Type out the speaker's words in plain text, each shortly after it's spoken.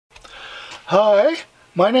Hi,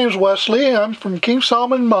 my name's Wesley. I'm from King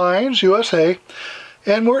Solomon Mines, USA,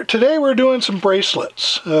 and today we're doing some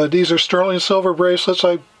bracelets. These are sterling silver bracelets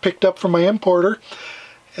I picked up from my importer,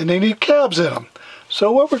 and they need cabs in them.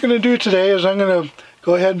 So what we're going to do today is I'm going to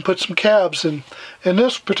go ahead and put some cabs in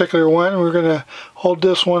this particular one. We're going to hold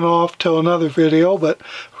this one off till another video, but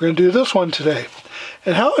we're going to do this one today.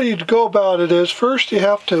 And how you'd go about it is, first you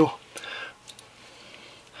have to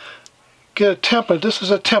get a template. This is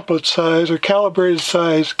a template size or calibrated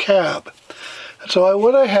size cab. And so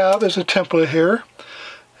what I have is a template here.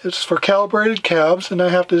 It's for calibrated cabs, and I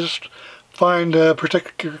have to just find a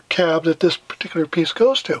particular cab that this particular piece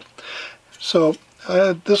goes to. So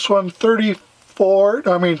this one 24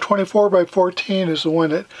 by 14 is the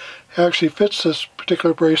one that actually fits this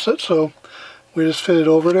particular bracelet. So we just fit it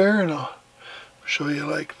over there, and I'll show you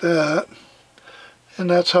like that. And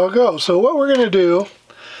that's how it goes. So what we're going to do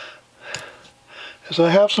is I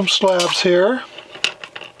have some slabs here,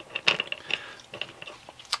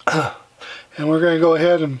 and we're going to go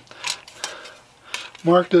ahead and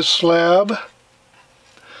mark this slab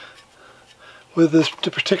with this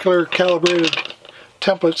particular calibrated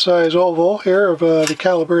template size oval here of the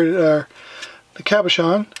calibrated the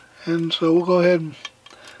cabochon. And so we'll go ahead and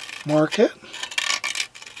mark it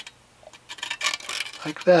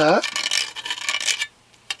like that.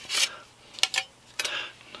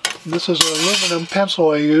 This is an aluminum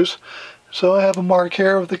pencil I use, so I have a mark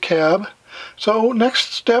here of the cab. So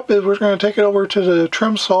next step is we're going to take it over to the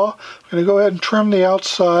trim saw. I'm going to go ahead and trim the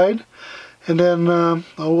outside, and then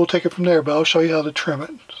we'll take it from there, but I'll show you how to trim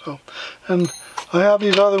it. So, and I have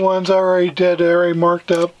these other ones I already did, already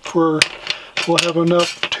marked up for, we'll have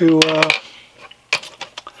enough to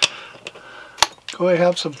go ahead and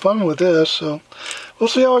have some fun with this. So we'll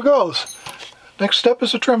see how it goes. Next step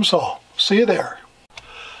is the trim saw. See you there.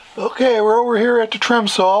 Okay, we're over here at the trim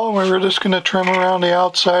saw, and we're just going to trim around the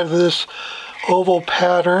outside of this oval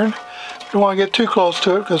pattern. We don't want to get too close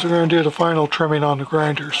to it because we're going to do the final trimming on the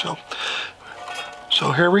grinder. So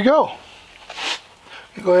here we go.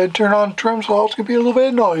 You go ahead and turn on the trim saw. It's going to be a little bit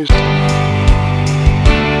of noise.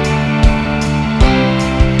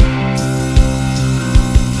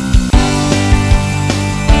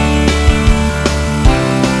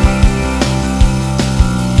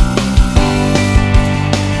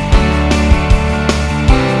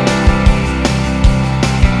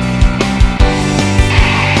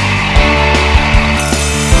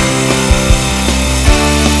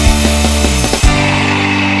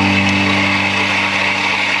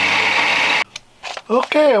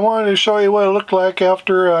 Okay, I wanted to show you what it looked like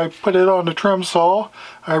after I put it on the trim saw.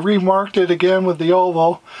 I remarked it again with the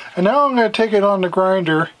oval, and now I'm going to take it on the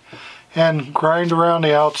grinder and grind around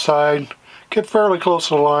the outside, get fairly close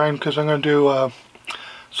to the line because I'm going to do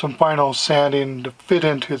some final sanding to fit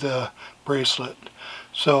into the bracelet.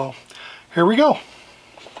 So here we go.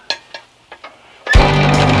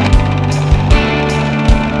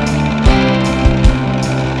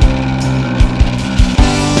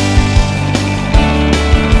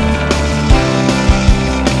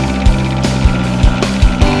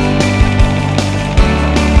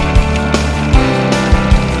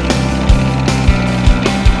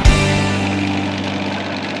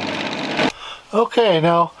 Okay,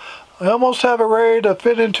 now I almost have it ready to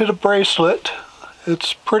fit into the bracelet.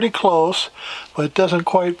 It's pretty close, but it doesn't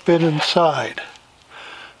quite fit inside.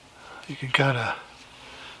 You can kind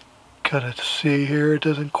of see here, it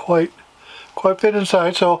doesn't quite fit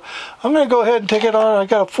inside. So I'm going to go ahead and take it on. I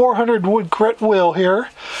got a 400 wood grit wheel here.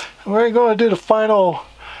 And we're going to do the final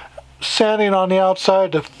sanding on the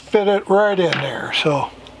outside to fit it right in there.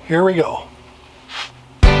 So here we go.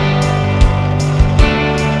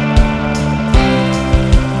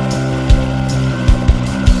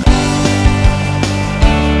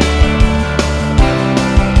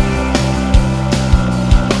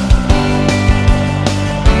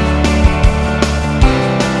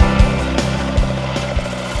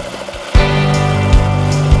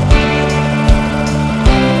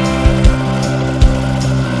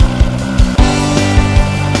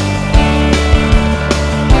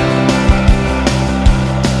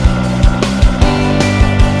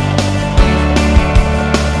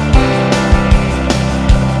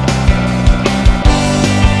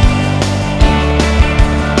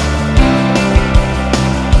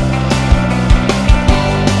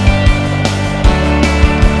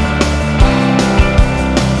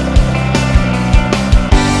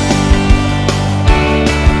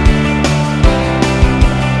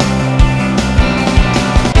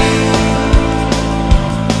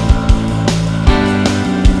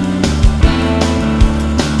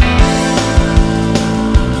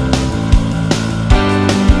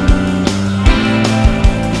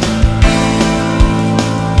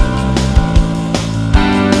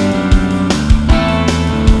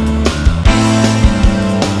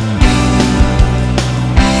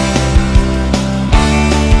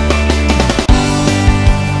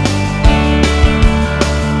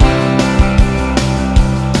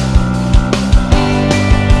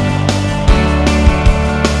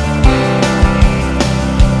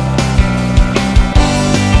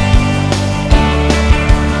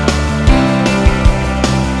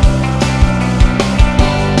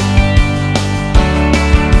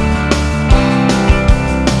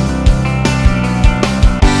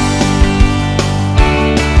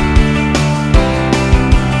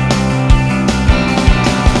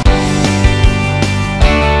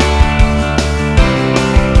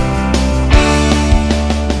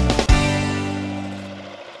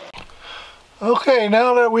 Okay,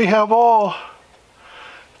 now that we have all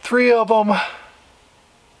three of them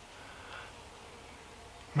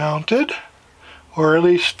mounted, or at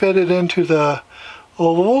least fitted into the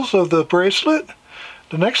ovals of the bracelet,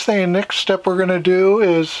 the next step we're going to do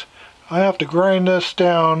is I have to grind this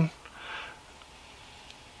down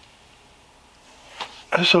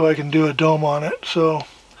so I can do a dome on it. So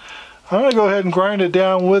I'm going to go ahead and grind it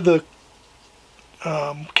down with the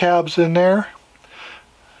cabs in there.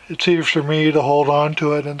 It's easier for me to hold on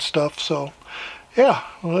to it and stuff. So yeah,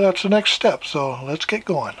 well, that's the next step. So let's get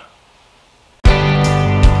going.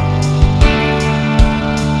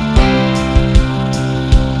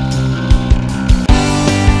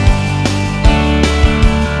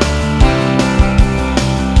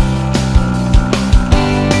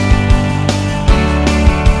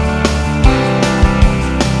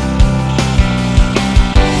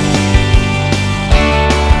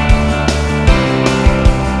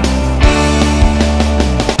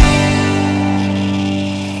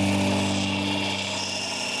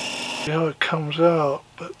 See how it comes out,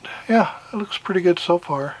 but yeah, it looks pretty good so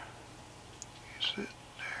far. There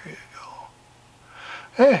you go.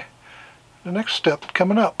 Hey, the next step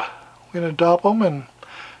coming up. We're going to dop them and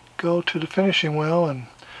go to the finishing wheel and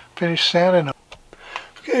finish sanding them.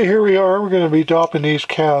 Okay, here we are. We're going to be dopping these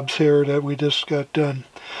cabs here that we just got done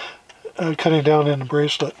cutting down in the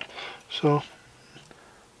bracelet. So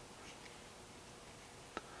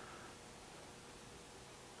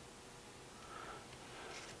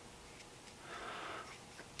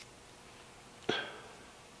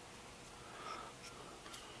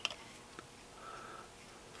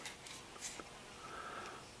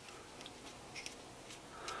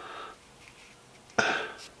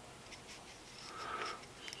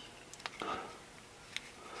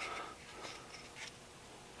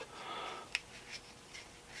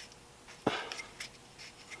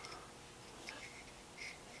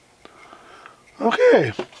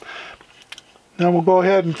okay, now we'll go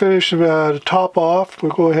ahead and finish the top off.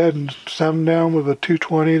 We'll go ahead and sand them down with a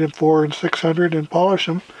 220, then 4 and 600 and polish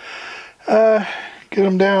them. Get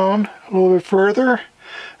them down a little bit further,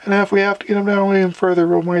 and if we have to get them down even further,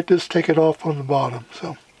 we might just take it off on the bottom.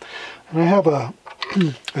 So, and I have a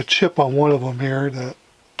chip on one of them here,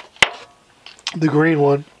 the green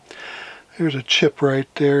one. There's a chip right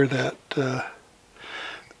there that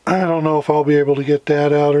I don't know if I'll be able to get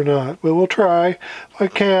that out or not, but we'll try. If I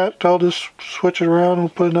can't, I'll just switch it around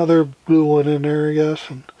and put another blue one in there, I guess,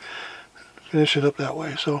 and finish it up that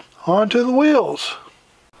way. So, on to the wheels.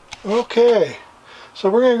 Okay, so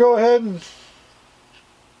we're going to go ahead and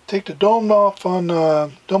take the dome off on,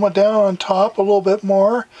 dome it down on top a little bit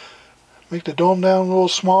more, make the dome down a little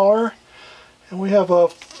smaller, and we have a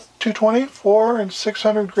 220, 4 and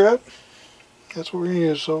 600 grit. That's what we're going to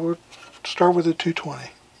use, so we'll start with the 220.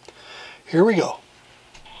 Here we go.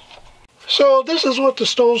 So this is what the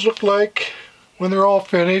stones look like when they're all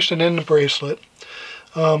finished and in the bracelet.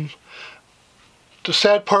 The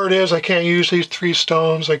sad part is I can't use these 3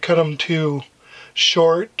 stones. I cut them too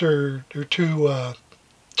short, or they're too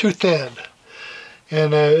thin,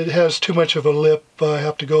 and it has too much of a lip. I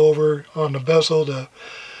have to go over on the bezel to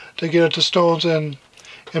get the stones in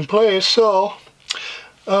place. So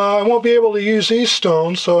I won't be able to use these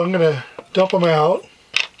stones, so I'm going to dump them out.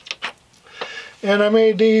 And I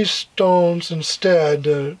made these stones instead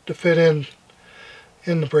to fit in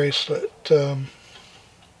the bracelet.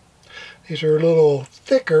 These are a little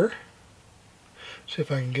thicker. See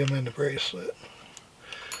if I can get them in the bracelet.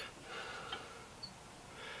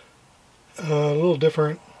 A little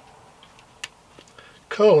different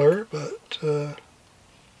color, but they're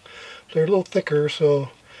a little thicker, so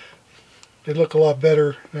they look a lot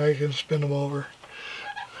better. Now you can spin them over.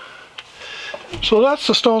 So that's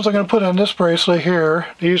the stones I'm going to put on this bracelet here.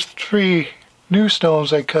 These 3 new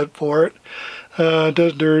stones I cut for it. They're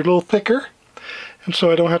a little thicker, and so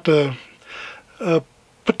I don't have to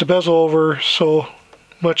put the bezel over so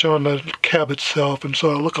much on the cab itself, and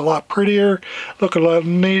so it'll look a lot prettier, look a lot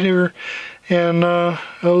neater, and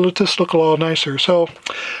it'll just look a lot nicer. So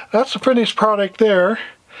that's the finished product there.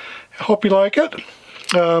 I hope you like it.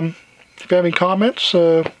 If you have any comments,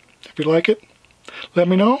 if you like it, let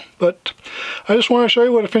me know. But I just want to show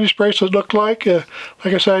you what a finished bracelet looked like. Like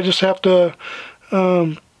I said, I just have to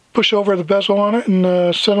push over the bezel on it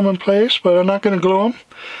and set them in place, but I'm not going to glue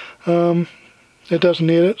them. It doesn't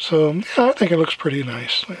need it, so yeah, I think it looks pretty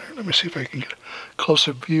nice. Let me see if I can get a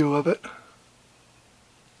closer view of it.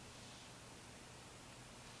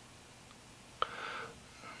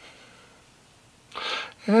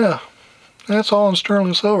 Yeah, that's all in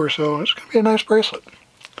sterling silver, so it's going to be a nice bracelet.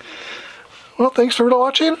 Well, thanks for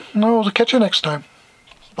watching, and I'll catch you next time.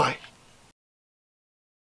 Bye.